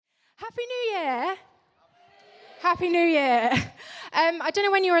Happy New Year. Happy New Year. I don't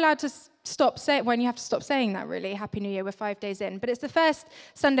know when you're allowed to when you have to stop saying that, really. Happy New Year, we're 5 days in. But it's the first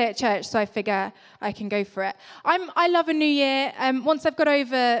Sunday at church, so I figure I can go for it. I love a new year. Once I've got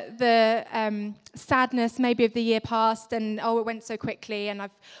over the sadness maybe of the year past and, it went so quickly, and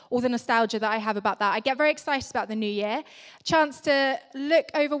all the nostalgia that I have about that, I get very excited about the new year. A chance to look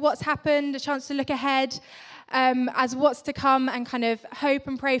over what's happened, a chance to look ahead as what's to come and kind of hope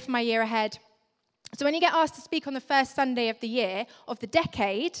and pray for my year ahead. So when you get asked to speak on the first Sunday of the year, of the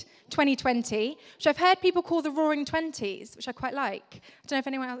decade, 2020, which I've heard people call the Roaring Twenties, which I quite like. I don't know if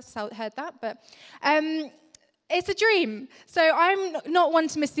anyone else heard that, but it's a dream. So I'm not one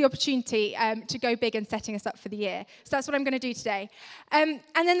to miss the opportunity to go big in setting us up for the year. So that's what I'm going to do today. And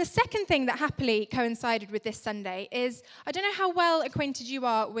then the second thing that happily coincided with this Sunday is, I don't know how well acquainted you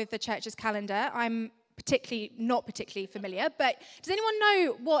are with the church's calendar. I'm not particularly familiar, but does anyone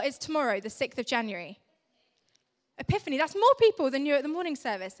know what is tomorrow, the 6th of January? Epiphany. That's more people than you at the morning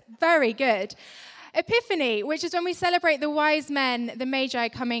service. Very good. Epiphany, which is when we celebrate the wise men, the Magi,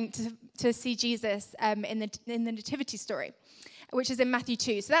 coming to see Jesus in the nativity story, which is in Matthew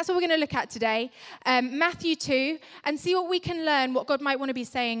 2. So that's what we're going to look at today, Matthew 2, and see what we can learn, what God might want to be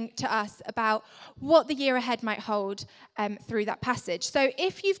saying to us about what the year ahead might hold through that passage. So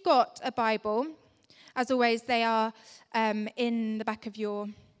if you've got a Bible, as always, they are in the back of your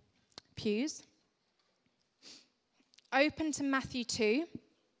pews. Open to Matthew 2,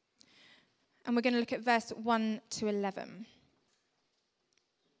 and we're going to look at verse 1 to 11.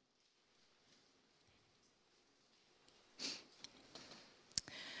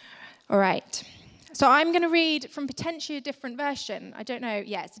 All right. So I'm going to read from potentially a different version. I don't know.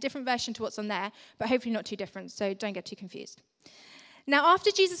 Yeah, it's a different version to what's on there, but hopefully not too different, so don't get too confused. Now, after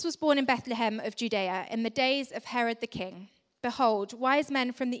Jesus was born in Bethlehem of Judea, in the days of Herod the king, behold, wise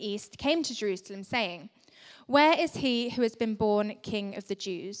men from the east came to Jerusalem, saying, "Where is he who has been born King of the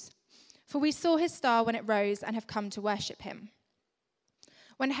Jews? For we saw his star when it rose and have come to worship him."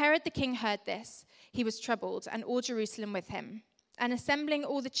 When Herod the king heard this, he was troubled, and all Jerusalem with him. And assembling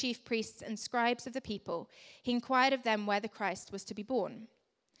all the chief priests and scribes of the people, he inquired of them where the Christ was to be born.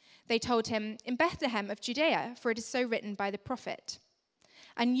 They told him, "In Bethlehem of Judea, for it is so written by the prophet.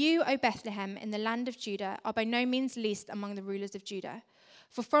 And you, O Bethlehem, in the land of Judah, are by no means least among the rulers of Judah.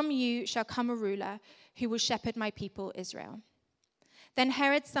 For from you shall come a ruler who will shepherd my people Israel." Then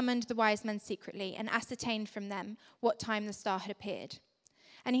Herod summoned the wise men secretly and ascertained from them what time the star had appeared.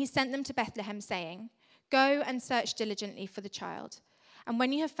 And he sent them to Bethlehem, saying, "Go and search diligently for the child. And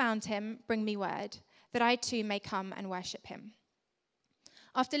when you have found him, bring me word, that I too may come and worship him."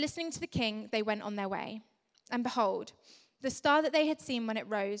 After listening to the king, they went on their way. And behold, the star that they had seen when it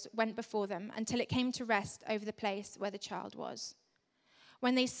rose went before them until it came to rest over the place where the child was.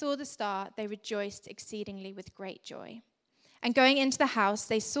 When they saw the star, they rejoiced exceedingly with great joy. And going into the house,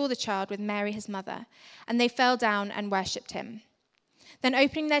 they saw the child with Mary his mother, and they fell down and worshipped him. Then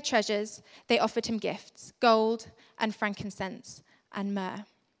opening their treasures, they offered him gifts, gold and frankincense and myrrh.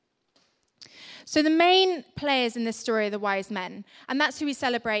 So the main players in this story are the wise men, and that's who we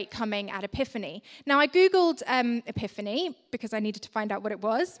celebrate coming at Epiphany. Now, I Googled Epiphany because I needed to find out what it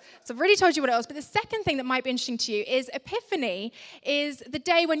was. So I've already told you what it was, but the second thing that might be interesting to you is Epiphany is the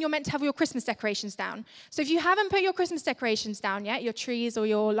day when you're meant to have your Christmas decorations down. So if you haven't put your Christmas decorations down yet, your trees or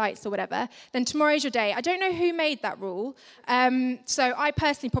your lights or whatever, then tomorrow's your day. I don't know who made that rule, so I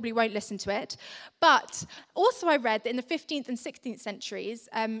personally probably won't listen to it. But also I read that in the 15th and 16th centuries,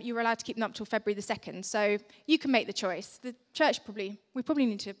 you were allowed to keep them up till February the 2nd, so you can make the choice. The church we probably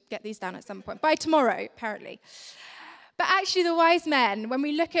need to get these down at some point, by tomorrow, apparently. But actually the wise men, when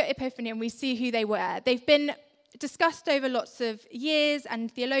we look at Epiphany and we see who they were, they've been discussed over lots of years,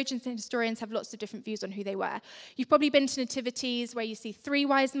 and theologians and historians have lots of different views on who they were. You've probably been to nativities where you see 3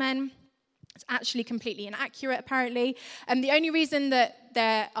 wise men. It's actually completely inaccurate, apparently. And the only reason that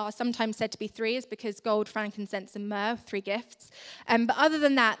there are sometimes said to be 3 is because gold, frankincense, and myrrh, 3 gifts. But other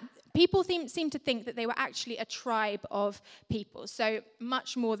than that, people seem to think that they were actually a tribe of people, so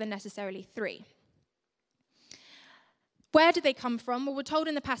much more than necessarily 3. Where did they come from? Well, we're told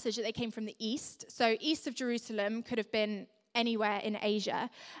in the passage that they came from the east. So east of Jerusalem could have been anywhere in Asia.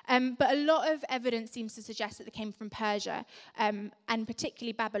 But a lot of evidence seems to suggest that they came from Persia, and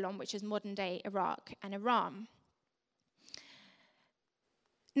particularly Babylon, which is modern-day Iraq and Iran.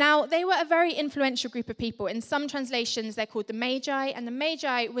 Now, they were a very influential group of people. In some translations, they're called the Magi, and the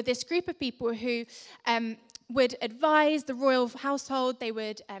Magi were this group of people who would advise the royal household. They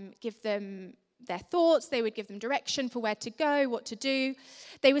would give them their thoughts. They would give them direction for where to go, what to do.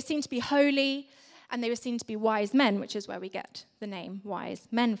 They were seen to be holy, and they were seen to be wise men, which is where we get the name wise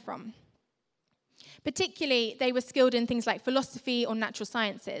men from. Particularly, they were skilled in things like philosophy or natural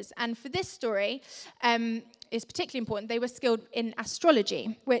sciences. And for this story, is particularly important, they were skilled in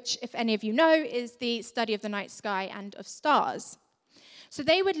astrology, which, if any of you know, is the study of the night sky and of stars. So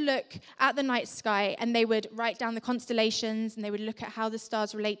they would look at the night sky and they would write down the constellations and they would look at how the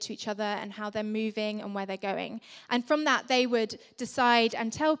stars relate to each other and how they're moving and where they're going. And from that, they would decide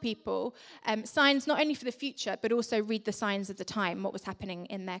and tell people signs not only for the future, but also read the signs of the time, what was happening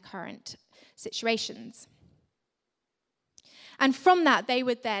in their current situations. And from that, they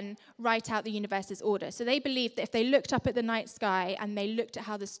would then write out the universe's order. So they believed that if they looked up at the night sky and they looked at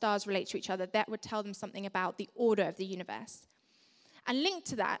how the stars relate to each other, that would tell them something about the order of the universe. And linked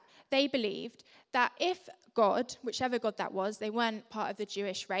to that, they believed that if God, whichever God that was, they weren't part of the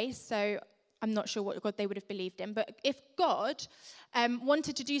Jewish race, so I'm not sure what God they would have believed in, but if God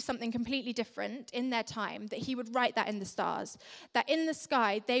wanted to do something completely different in their time, that he would write that in the stars, that in the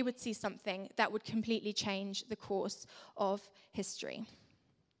sky they would see something that would completely change the course of history.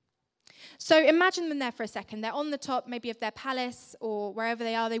 So imagine them there for a second. They're on the top maybe of their palace or wherever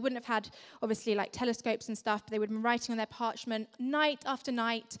they are. They wouldn't have had, obviously, like telescopes and stuff, but they would have been writing on their parchment night after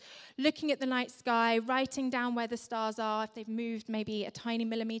night, looking at the night sky, writing down where the stars are, if they've moved maybe a tiny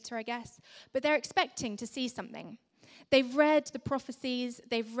millimeter, I guess. But they're expecting to see something. They've read the prophecies,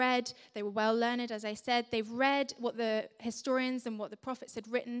 they were well learned, as I said, they've read what the historians and what the prophets had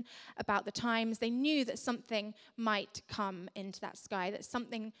written about the times. They knew that something might come into that sky, that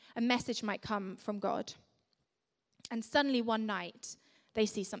a message might come from God. And suddenly one night, they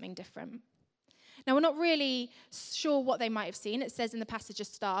see something different. Now, we're not really sure what they might have seen. It says in the passage a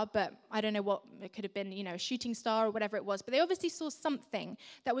star, but I don't know what it could have been, a shooting star or whatever it was. But they obviously saw something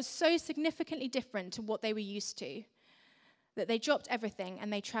that was so significantly different to what they were used to, that they dropped everything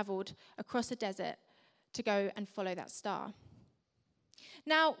and they traveled across a desert to go and follow that star.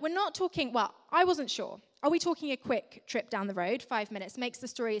 Now, we're not talking, well, I wasn't sure. Are we talking a quick trip down the road, 5 minutes, makes the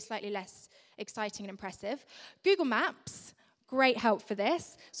story slightly less exciting and impressive? Google Maps, great help for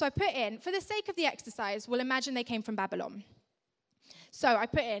this. So I put in, for the sake of the exercise, we'll imagine they came from Babylon. So I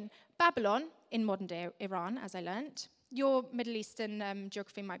put in Babylon in modern-day Iran, as I learnt. Your Middle Eastern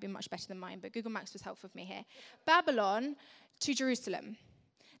geography might be much better than mine, but Google Maps was helpful for me here. Babylon to Jerusalem.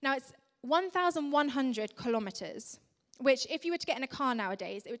 Now, it's 1,100 kilometers, which if you were to get in a car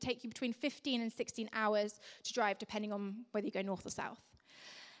nowadays, it would take you between 15 and 16 hours to drive, depending on whether you go north or south.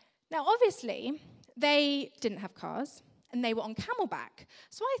 Now, obviously, they didn't have cars, and they were on camelback.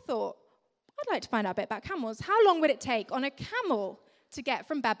 So I thought, I'd like to find out a bit about camels. How long would it take on a camel to get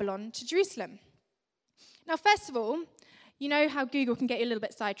from Babylon to Jerusalem? Now, first of all, you know how Google can get you a little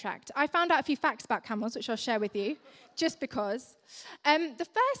bit sidetracked. I found out a few facts about camels, which I'll share with you, just because. The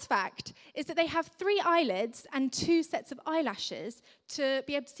first fact is that they have 3 eyelids and 2 sets of eyelashes to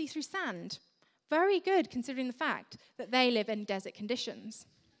be able to see through sand. Very good, considering the fact that they live in desert conditions.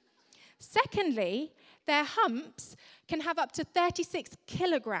 Secondly, their humps can have up to 36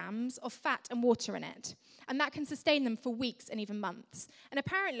 kilograms of fat and water in it. And that can sustain them for weeks and even months. And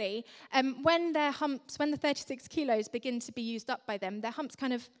apparently, when the 36 kilos begin to be used up by them, their humps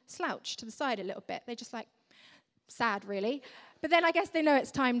kind of slouch to the side a little bit. They're just like, sad, really. But then I guess they know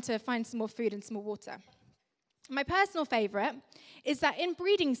it's time to find some more food and some more water. My personal favorite is that in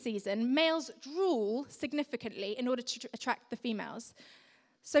breeding season, males drool significantly in order to attract the females.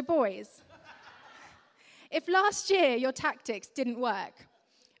 So boys, if last year your tactics didn't work,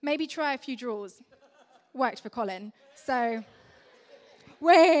 maybe try a few drools. Worked for Colin, so,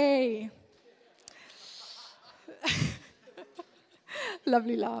 way.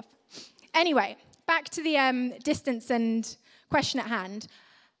 Lovely laugh. Anyway, back to the distance and question at hand.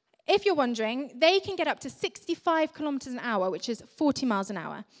 If you're wondering, they can get up to 65 kilometers an hour, which is 40 miles an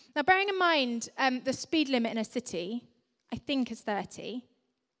hour. Now, bearing in mind the speed limit in a city, I think is 30.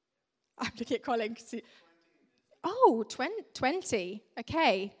 I'm looking at Colin. Oh, 20.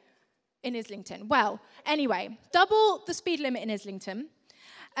 Okay. In Islington. Well, anyway, double the speed limit in Islington,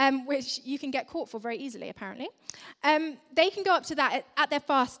 which you can get caught for very easily, apparently. They can go up to that at their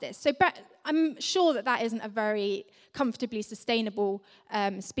fastest. So I'm sure that isn't a very comfortably sustainable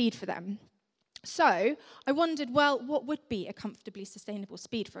speed for them. So I wondered, well, what would be a comfortably sustainable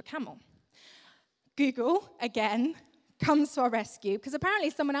speed for a camel? Google, again, comes to our rescue, because apparently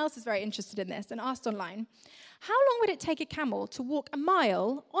someone else is very interested in this and asked online, how long would it take a camel to walk a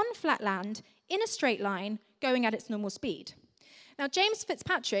mile on flat land in a straight line going at its normal speed? Now, James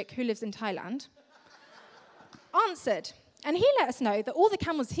Fitzpatrick, who lives in Thailand, answered, And he let us know that all the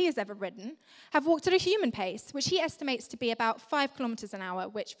camels he has ever ridden have walked at a human pace, which he estimates to be about 5 kilometers an hour,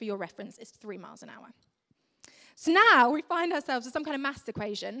 which, for your reference, is 3 miles an hour. So now we find ourselves with some kind of maths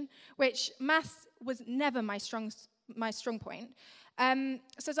equation, which maths was never my strong point. So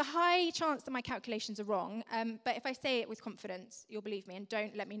there's a high chance that my calculations are wrong, but if I say it with confidence, you'll believe me, and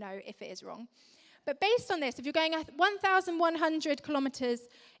don't let me know if it is wrong. But based on this, if you're going at 1,100 kilometers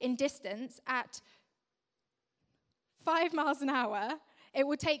in distance at 5 miles an hour, it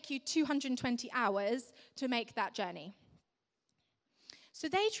will take you 220 hours to make that journey. So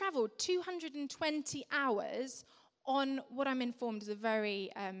they traveled 220 hours on what I'm informed is a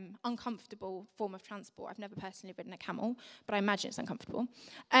very uncomfortable form of transport. I've never personally ridden a camel, but I imagine it's uncomfortable.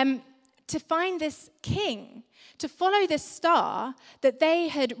 To find this king, to follow this star that they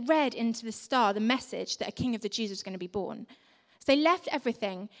had read into the star, the message that a king of the Jews was going to be born. So they left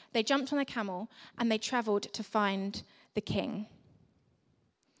everything, they jumped on a camel, and they traveled to find the king.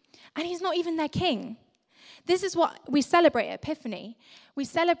 And he's not even their king. This is what we celebrate at Epiphany. We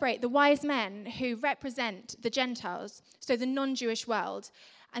celebrate the wise men who represent the Gentiles, so the non-Jewish world,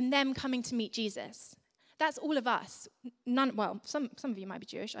 and them coming to meet Jesus. That's all of us. Some of you might be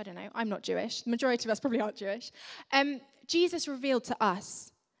Jewish, I don't know. I'm not Jewish. The majority of us probably aren't Jewish. Jesus revealed to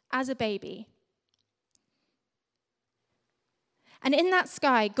us as a baby. And in that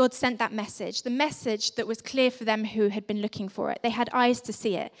sky, God sent that message, the message that was clear for them who had been looking for it. They had eyes to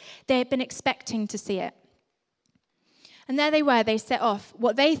see it. They had been expecting to see it. And there they were, they set off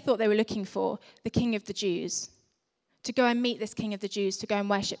what they thought they were looking for, the King of the Jews, to go and meet this King of the Jews, to go and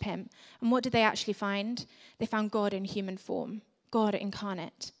worship him. And what did they actually find? They found God in human form, God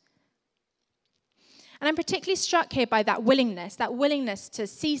incarnate. And I'm particularly struck here by that willingness to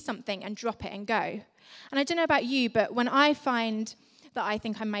see something and drop it and go. And I don't know about you, but when I find that I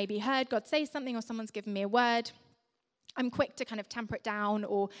think I may be heard, God say something or someone's given me a word, I'm quick to kind of temper it down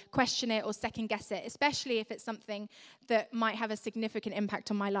or question it or second guess it, especially if it's something that might have a significant impact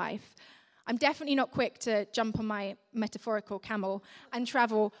on my life. I'm definitely not quick to jump on my metaphorical camel and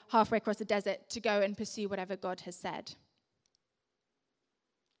travel halfway across the desert to go and pursue whatever God has said.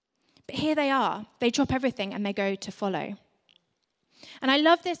 But here they are. They drop everything and they go to follow. And I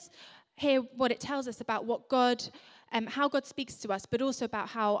love this here, what it tells us about what God, how God speaks to us, but also about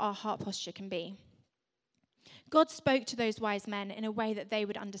how our heart posture can be. God spoke to those wise men in a way that they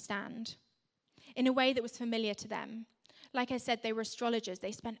would understand, in a way that was familiar to them. Like I said, they were astrologers.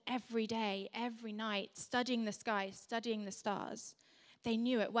 They spent every day, every night studying the sky, studying the stars. They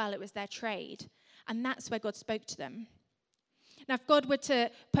knew it well. It was their trade. And that's where God spoke to them. Now, if God were to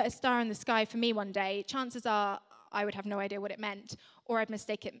put a star in the sky for me one day, chances are I would have no idea what it meant, or I'd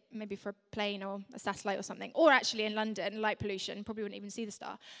mistake it maybe for a plane or a satellite or something, or actually in London, light pollution, probably wouldn't even see the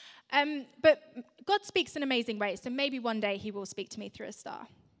star. But God speaks in amazing ways, so maybe one day he will speak to me through a star.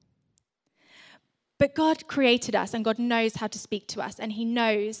 But God created us, and God knows how to speak to us, and he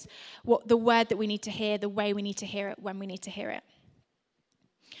knows what the word that we need to hear, the way we need to hear it, when we need to hear it.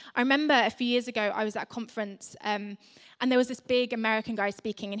 I remember a few years ago, I was at a conference, and there was this big American guy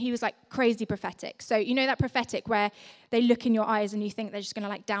speaking, and he was like crazy prophetic. So you know that prophetic where they look in your eyes and you think they're just going to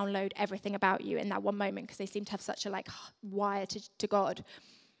like download everything about you in that one moment because they seem to have such a like wire to God.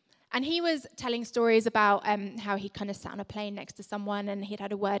 And he was telling stories about how he kind of sat on a plane next to someone and he'd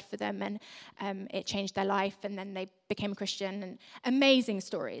had a word for them and it changed their life and then they became a Christian. And amazing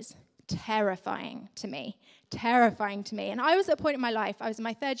stories. Terrifying to me. And I was at a point in my life, I was in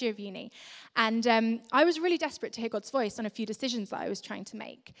my third year of uni, and I was really desperate to hear God's voice on a few decisions that I was trying to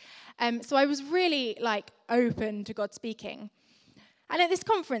make. So I was really like open to God speaking. And at this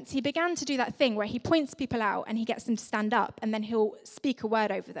conference, he began to do that thing where he points people out and he gets them to stand up and then he'll speak a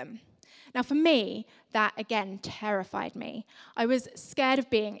word over them. Now, for me, that, again, terrified me. I was scared of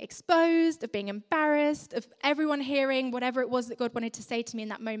being exposed, of being embarrassed, of everyone hearing whatever it was that God wanted to say to me in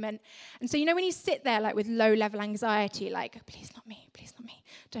that moment. And so, you know, when you sit there, like, with low-level anxiety, like, please not me,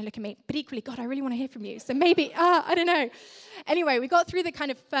 don't look at me. But equally, God, I really want to hear from you. So maybe, I don't know. Anyway, we got through the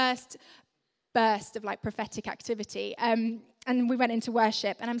kind of first burst of, like, prophetic activity, and we went into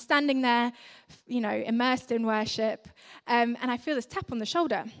worship. And I'm standing there, you know, immersed in worship, and I feel this tap on the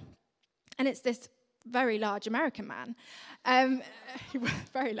shoulder. And it's this very large American man,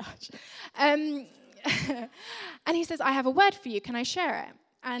 very large. And he says, I have a word for you. Can I share it?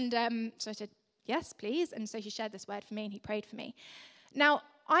 And so I said, yes, please. And so he shared this word for me and he prayed for me. Now,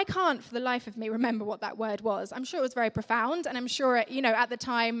 I can't for the life of me remember what that word was. I'm sure it was very profound. And I'm sure it, you know, at the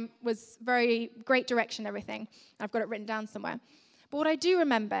time was very great direction, everything. I've got it written down somewhere. But what I do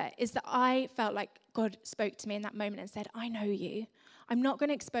remember is that I felt like God spoke to me in that moment and said, I know you. I'm not going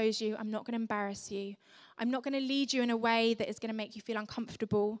to expose you. I'm not going to embarrass you. I'm not going to lead you in a way that is going to make you feel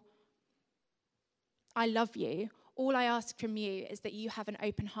uncomfortable. I love you. All I ask from you is that you have an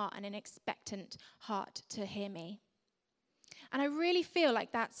open heart and an expectant heart to hear me. And I really feel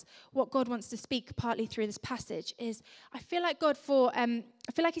like that's what God wants to speak partly through this passage. Is I feel like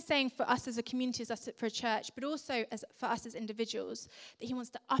He's saying for us as a community, as us for a church, but also for us as individuals, that He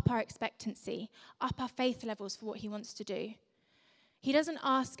wants to up our expectancy, up our faith levels for what He wants to do. He doesn't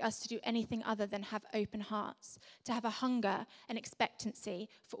ask us to do anything other than have open hearts, to have a hunger and expectancy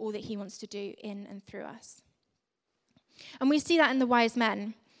for all that He wants to do in and through us. And we see that in the wise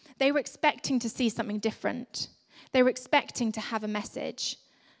men. They were expecting to see something different. They were expecting to have a message,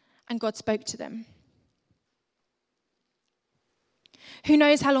 and God spoke to them. Who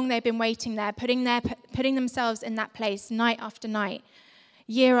knows how long they've been waiting there, putting themselves in that place night after night,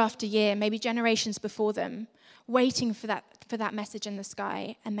 year after year, maybe generations before them, waiting for that message in the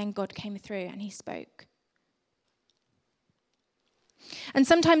sky, and then God came through and He spoke. And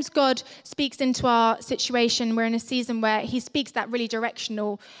sometimes God speaks into our situation. We're in a season where He speaks that really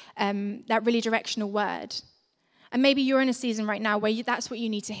directional word. And maybe you're in a season right now where that's what you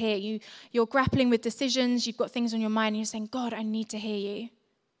need to hear. You're grappling with decisions, you've got things on your mind, and you're saying, God, I need to hear you.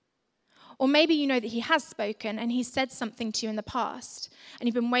 Or maybe you know that He has spoken and He's said something to you in the past, and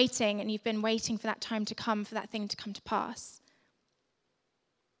you've been waiting for that time to come, for that thing to come to pass.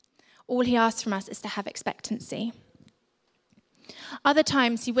 All He asks from us is to have expectancy. Other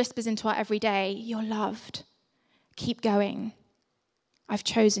times He whispers into our everyday, you're loved. Keep going. I've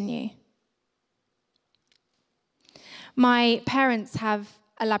chosen you. My parents have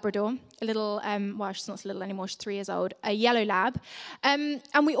a Labrador, a little, she's not so little anymore, she's 3 years old, a yellow lab. And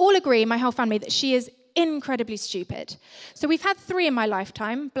we all agree, my whole family, that she is incredibly stupid. So we've had 3 in my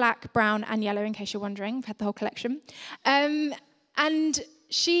lifetime, black, brown, and yellow, in case you're wondering. We've had the whole collection. And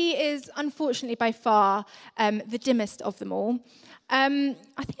she is, unfortunately, by far the dimmest of them all. I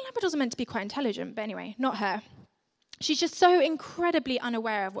think Labradors are meant to be quite intelligent, but anyway, not her. She's just so incredibly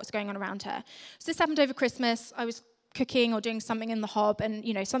unaware of what's going on around her. So this happened over Christmas. I was cooking or doing something in the hob, and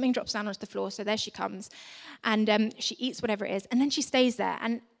something drops down onto the floor, so there she comes, and she eats whatever it is, and then she stays there,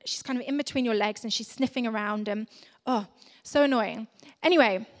 and she's kind of in between your legs, and she's sniffing around, and so annoying.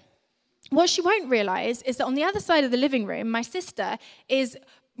 Anyway, what she won't realize is that on the other side of the living room, my sister is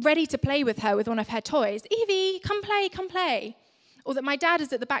ready to play with her with one of her toys. Evie, come play. Or that my dad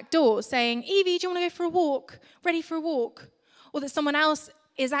is at the back door saying, Evie, do you want to go for a walk? Ready for a walk? Or that someone else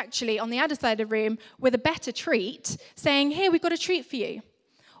is actually on the other side of the room with a better treat, saying, here, we've got a treat for you.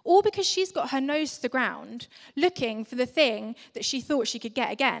 All because she's got her nose to the ground, looking for the thing that she thought she could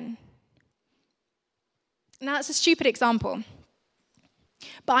get again. Now, that's a stupid example.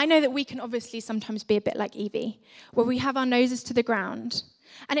 But I know that we can obviously sometimes be a bit like Evie, where we have our noses to the ground.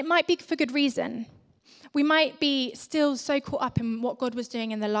 And it might be for good reason. We might be still so caught up in what God was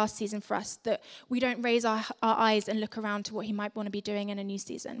doing in the last season for us that we don't raise our eyes and look around to what He might want to be doing in a new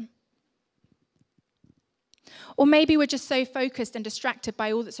season. Or maybe we're just so focused and distracted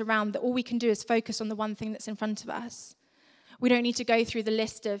by all that's around that all we can do is focus on the one thing that's in front of us. We don't need to go through the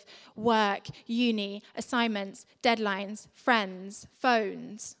list of work, uni, assignments, deadlines, friends,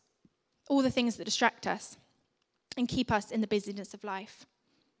 phones, all the things that distract us and keep us in the busyness of life.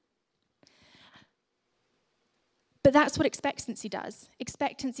 But that's what expectancy does.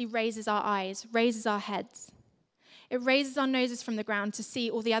 Expectancy raises our eyes, raises our heads. It raises our noses from the ground to see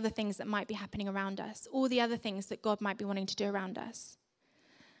all the other things that might be happening around us, all the other things that God might be wanting to do around us.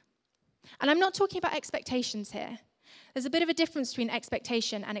 And I'm not talking about expectations here. There's a bit of a difference between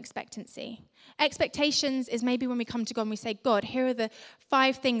expectation and expectancy. Expectations is maybe when we come to God and we say, God, here are the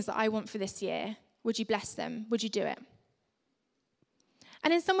 5 things that I want for this year. Would you bless them? Would you do it?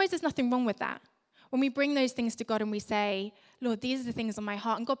 And in some ways, there's nothing wrong with that. When we bring those things to God and we say, Lord, these are the things on my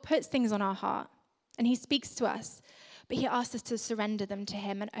heart, and God puts things on our heart, and He speaks to us, but He asks us to surrender them to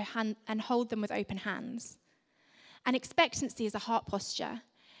Him and hold them with open hands. And expectancy is a heart posture.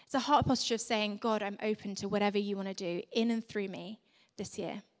 It's a heart posture of saying, God, I'm open to whatever you want to do in and through me this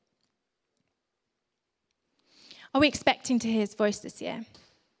year. Are we expecting to hear His voice this year?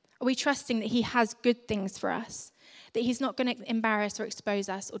 Are we trusting that He has good things for us, that He's not going to embarrass or expose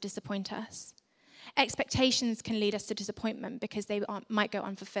us or disappoint us? Expectations can lead us to disappointment because they might go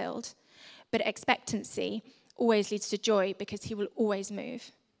unfulfilled. But expectancy always leads to joy because He will always move.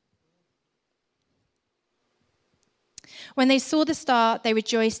 When they saw the star, they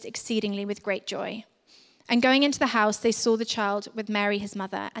rejoiced exceedingly with great joy. And going into the house, they saw the child with Mary, His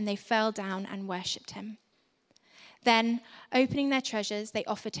mother, and they fell down and worshipped Him. Then, opening their treasures, they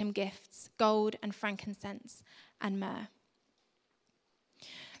offered Him gifts, gold and frankincense and myrrh.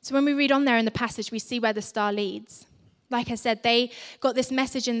 So when we read on there in the passage, we see where the star leads. Like I said, they got this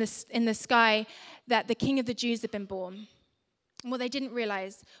message in the sky that the King of the Jews had been born. And what they didn't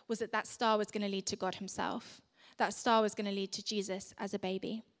realize was that that star was going to lead to God himself. That star was going to lead to Jesus as a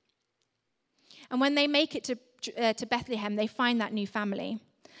baby. And when they make it to Bethlehem, they find that new family.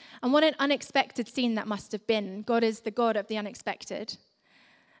 And what an unexpected scene that must have been. God is the God of the unexpected.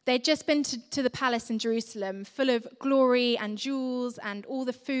 They'd just been to the palace in Jerusalem, full of glory and jewels and all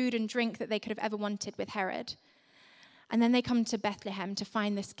the food and drink that they could have ever wanted with Herod. And then they come to Bethlehem to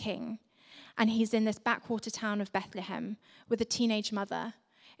find this king. And he's in this backwater town of Bethlehem with a teenage mother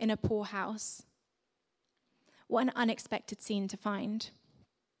in a poor house. What an unexpected scene to find.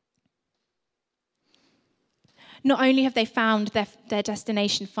 Not only have they found their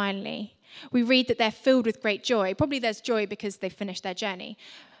destination finally, we read that they're filled with great joy. Probably there's joy because they've finished their journey.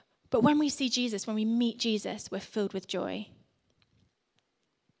 But when we see Jesus, when we meet Jesus, we're filled with joy.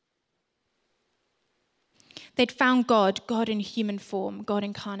 They'd found God in human form, God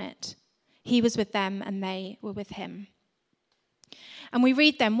incarnate. He was with them and they were with him. And we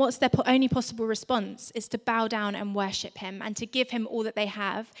read them, what's their only possible response is to bow down and worship him and to give him all that they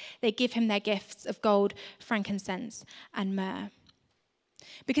have. They give him their gifts of gold, frankincense, and myrrh.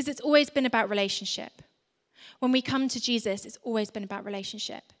 Because it's always been about relationship. When we come to Jesus, it's always been about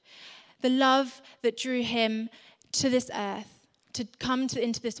relationship. The love that drew him to this earth, to come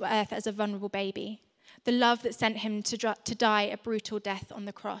into this earth as a vulnerable baby. The love that sent him to die a brutal death on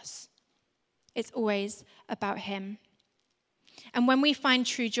the cross. It's always about him. And when we find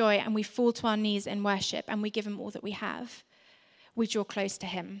true joy and we fall to our knees in worship and we give him all that we have, we draw close to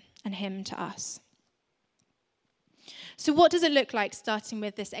him and him to us. So what does it look like starting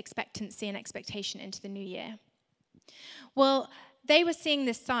with this expectancy and expectation into the new year? Well, they were seeing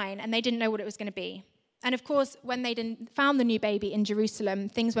this sign and they didn't know what it was going to be. And of course, when they found the new baby in Jerusalem,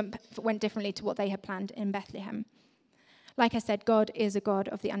 things went differently to what they had planned in Bethlehem. Like I said, God is a God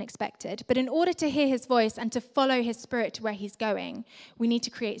of the unexpected. But in order to hear his voice and to follow his spirit to where he's going, we need to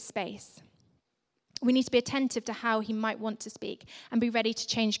create space. We need to be attentive to how he might want to speak and be ready to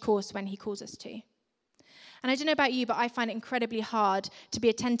change course when he calls us to. And I don't know about you, but I find it incredibly hard to be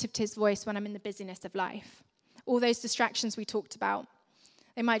attentive to his voice when I'm in the busyness of life. All those distractions we talked about.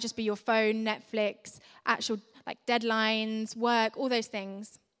 They might just be your phone, Netflix, actual deadlines, work, all those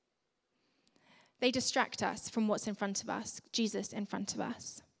things. They distract us from what's in front of us, Jesus in front of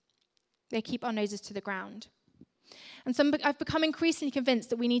us. They keep our noses to the ground. And so I've become increasingly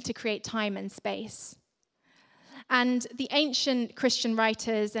convinced that we need to create time and space. And the ancient Christian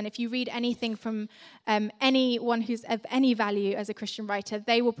writers, and if you read anything from anyone who's of any value as a Christian writer,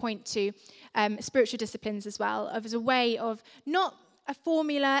 they will point to spiritual disciplines as well, as a way of not a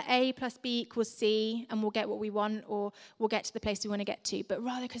formula, A plus B equals C, and we'll get what we want, or we'll get to the place we want to get to, but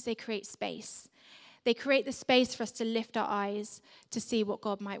rather because they create space. They create the space for us to lift our eyes to see what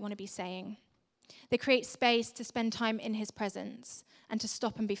God might want to be saying. They create space to spend time in his presence and to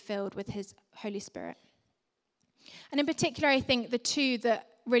stop and be filled with his Holy Spirit. And in particular, I think the two that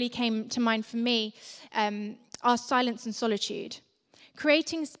really came to mind for me are silence and solitude.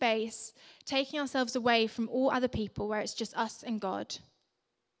 Creating space, taking ourselves away from all other people where it's just us and God.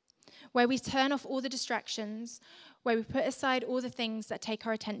 Where we turn off all the distractions, where we put aside all the things that take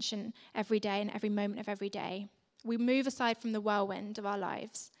our attention every day and every moment of every day. We move aside from the whirlwind of our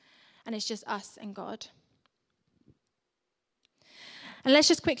lives, and it's just us and God. And let's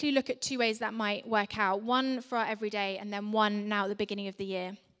just quickly look at two ways that might work out. One for our everyday, and then one now at the beginning of the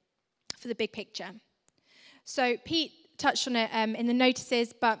year for the big picture. So Pete touched on it in the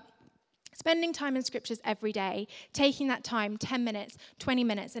notices, but spending time in scriptures every day, taking that time, 10 minutes, 20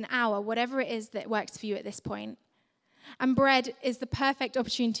 minutes, an hour, whatever it is that works for you at this point. And bread is the perfect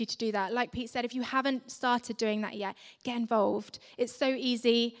opportunity to do that. Like Pete said, if you haven't started doing that yet, get involved. It's so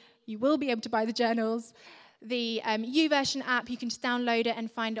easy. You will be able to buy the journals. The YouVersion app, you can just download it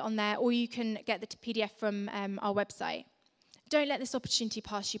and find it on there, or you can get the PDF from our website. Don't let this opportunity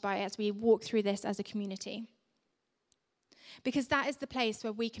pass you by as we walk through this as a community. Because that is the place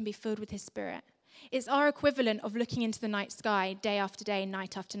where we can be filled with his Spirit. It's our equivalent of looking into the night sky day after day,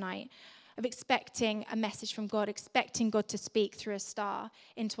 night after night, of expecting a message from God, expecting God to speak through a star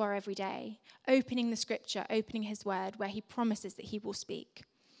into our everyday, opening the scripture, opening his word where he promises that he will speak,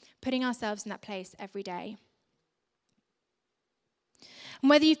 putting ourselves in that place every day. And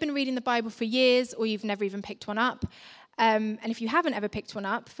whether you've been reading the Bible for years or you've never even picked one up, and if you haven't ever picked one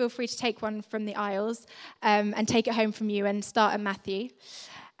up, feel free to take one from the aisles and take it home from you and start at Matthew.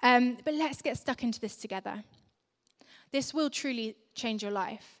 But let's get stuck into this together. This will truly change your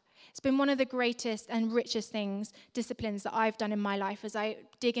life. It's been one of the greatest and richest disciplines that I've done in my life as I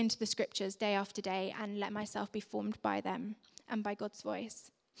dig into the scriptures day after day and let myself be formed by them and by God's voice.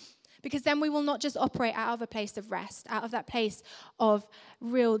 Because then we will not just operate out of a place of rest, out of that place of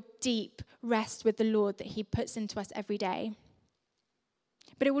real deep rest with the Lord that he puts into us every day.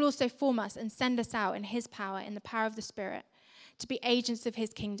 But it will also form us and send us out in his power, in the power of the Spirit, to be agents of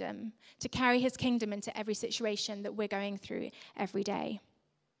his kingdom, to carry his kingdom into every situation that we're going through every day.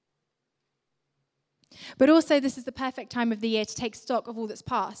 But also, this is the perfect time of the year to take stock of all that's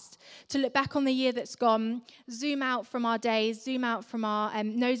past, to look back on the year that's gone, zoom out from our days, zoom out from our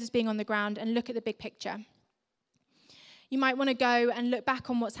noses being on the ground, and look at the big picture. You might want to go and look back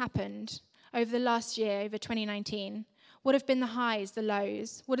on what's happened over the last year, over 2019. What have been the highs, the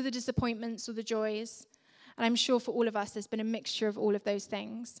lows? What are the disappointments or the joys? And I'm sure for all of us, there's been a mixture of all of those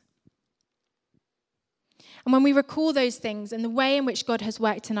things. And when we recall those things and the way in which God has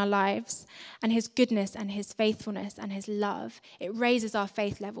worked in our lives and his goodness and his faithfulness and his love, it raises our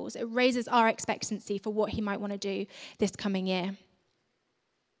faith levels. It raises our expectancy for what he might want to do this coming year.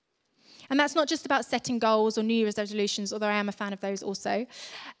 And that's not just about setting goals or New Year's resolutions, although I am a fan of those also.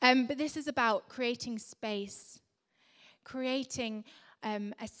 But this is about creating space, creating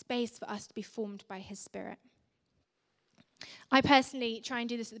a space for us to be formed by his Spirit. I personally try and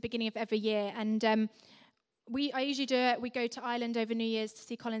do this at the beginning of every year, and I usually do it. We go to Ireland over New Year's to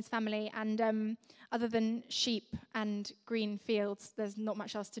see Colin's family, and other than sheep and green fields, there's not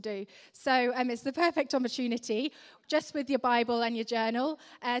much else to do. So it's the perfect opportunity, just with your Bible and your journal,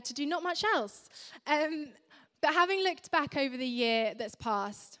 to do not much else. But having looked back over the year that's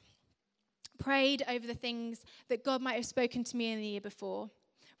passed, prayed over the things that God might have spoken to me in the year before,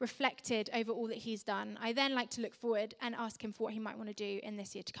 reflected over all that he's done, I then like to look forward and ask him for what he might want to do in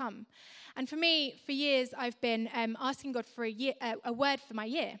this year to come. And for me, for years, I've been asking God for a word for my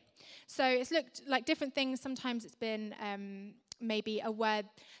year. So it's looked like different things. Sometimes it's been maybe a word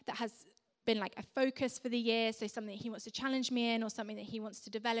that has been like a focus for the year, so something that he wants to challenge me in or something that he wants to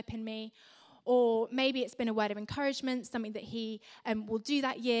develop in me. Or maybe it's been a word of encouragement, something that he will do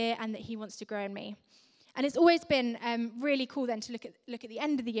that year and that he wants to grow in me. And it's always been really cool then to look at the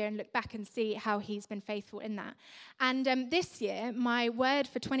end of the year and look back and see how he's been faithful in that. And this year, my word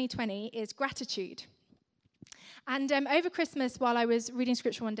for 2020 is gratitude. And over Christmas, while I was reading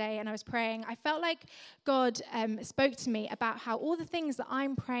scripture one day and I was praying, I felt like God spoke to me about how all the things that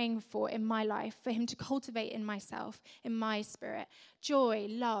I'm praying for in my life, for him to cultivate in myself, in my spirit, joy,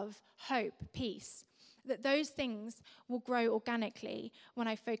 love, hope, peace, that those things will grow organically when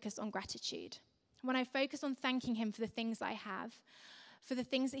I focus on gratitude. When I focus on thanking him for the things I have, for the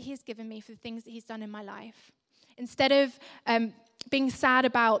things that he has given me, for the things that he's done in my life. Instead of being sad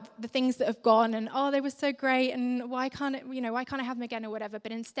about the things that have gone and, oh, they were so great and why can't I have them again or whatever,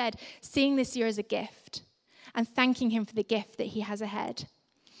 but instead seeing this year as a gift and thanking him for the gift that he has ahead.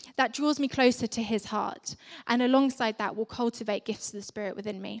 That draws me closer to his heart, and alongside that will cultivate gifts of the Spirit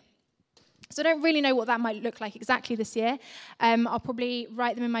within me. So I don't really know what that might look like exactly this year. I'll probably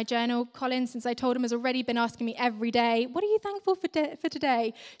write them in my journal. Colin, since I told him, has already been asking me every day, what are you thankful for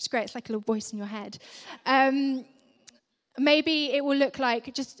today? It's great. It's like a little voice in your head. Maybe it will look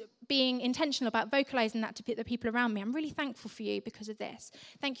like just being intentional about vocalizing that to the people around me. I'm really thankful for you because of this.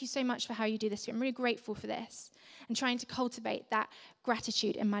 Thank you so much for how you do this. I'm really grateful for this. And trying to cultivate that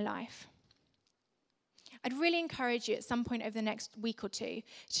gratitude in my life. I'd really encourage you at some point over the next week or two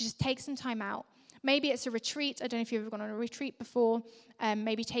to just take some time out. Maybe it's a retreat. I don't know if you've ever gone on a retreat before.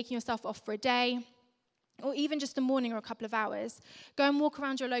 Maybe taking yourself off for a day, or even just a morning or a couple of hours. Go and walk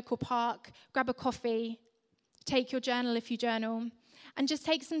around your local park, grab a coffee, take your journal if you journal, and just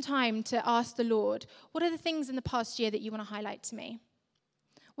take some time to ask the Lord, what are the things in the past year that you want to highlight to me?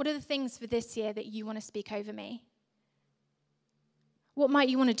 What are the things for this year that you want to speak over me? What might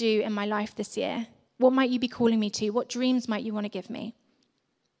you want to do in my life this year? What might you be calling me to? What dreams might you want to give me?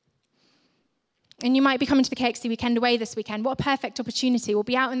 And you might be coming to the KXC weekend away this weekend. What a perfect opportunity. We'll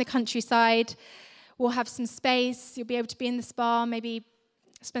be out in the countryside. We'll have some space. You'll be able to be in the spa, maybe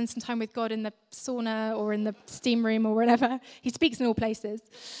spend some time with God in the sauna or in the steam room or whatever. He speaks in all places.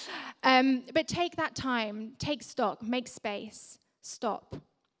 But take that time. Take stock. Make space. Stop.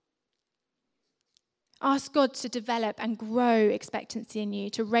 Ask God to develop and grow expectancy in you,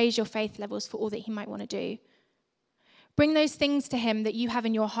 to raise your faith levels for all that he might want to do. Bring those things to him that you have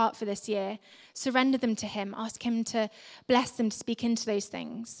in your heart for this year. Surrender them to him. Ask him to bless them, to speak into those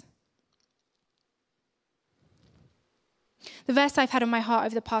things. The verse I've had on my heart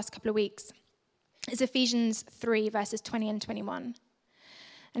over the past couple of weeks is Ephesians 3, verses 20 and 21.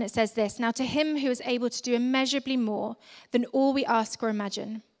 And it says this, "Now to him who is able to do immeasurably more than all we ask or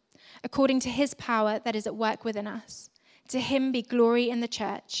imagine, according to his power that is at work within us. To him be glory in the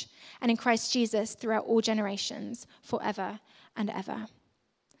church and in Christ Jesus throughout all generations, forever and ever.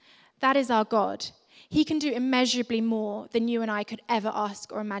 That is our God. He can do immeasurably more than you and I could ever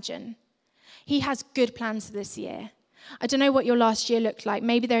ask or imagine. He has good plans for this year. I don't know what your last year looked like.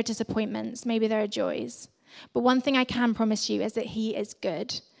 Maybe there are disappointments, maybe there are joys. But one thing I can promise you is that he is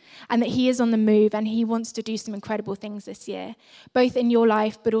good and that he is on the move and he wants to do some incredible things this year, both in your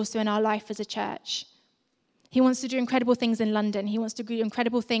life but also in our life as a church. He wants to do incredible things in London. He wants to do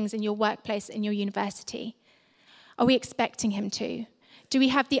incredible things in your workplace, in your university. Are we expecting him to? Do we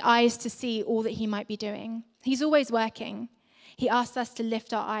have the eyes to see all that he might be doing? He's always working. He asks us to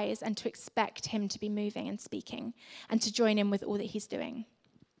lift our eyes and to expect him to be moving and speaking and to join in with all that he's doing.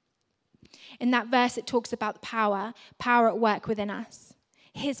 In that verse, it talks about the power at work within us.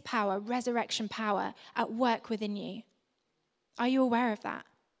 His power, resurrection power at work within you. Are you aware of that?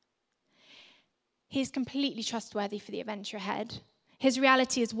 He's completely trustworthy for the adventure ahead. His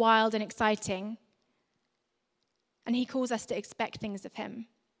reality is wild and exciting. And he calls us to expect things of him,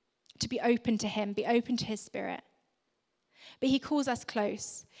 to be open to him, be open to his spirit. But he calls us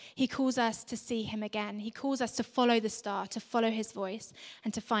close. He calls us to see him again. He calls us to follow the star, to follow his voice,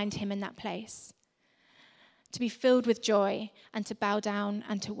 and to find him in that place. To be filled with joy and to bow down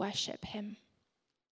and to worship him.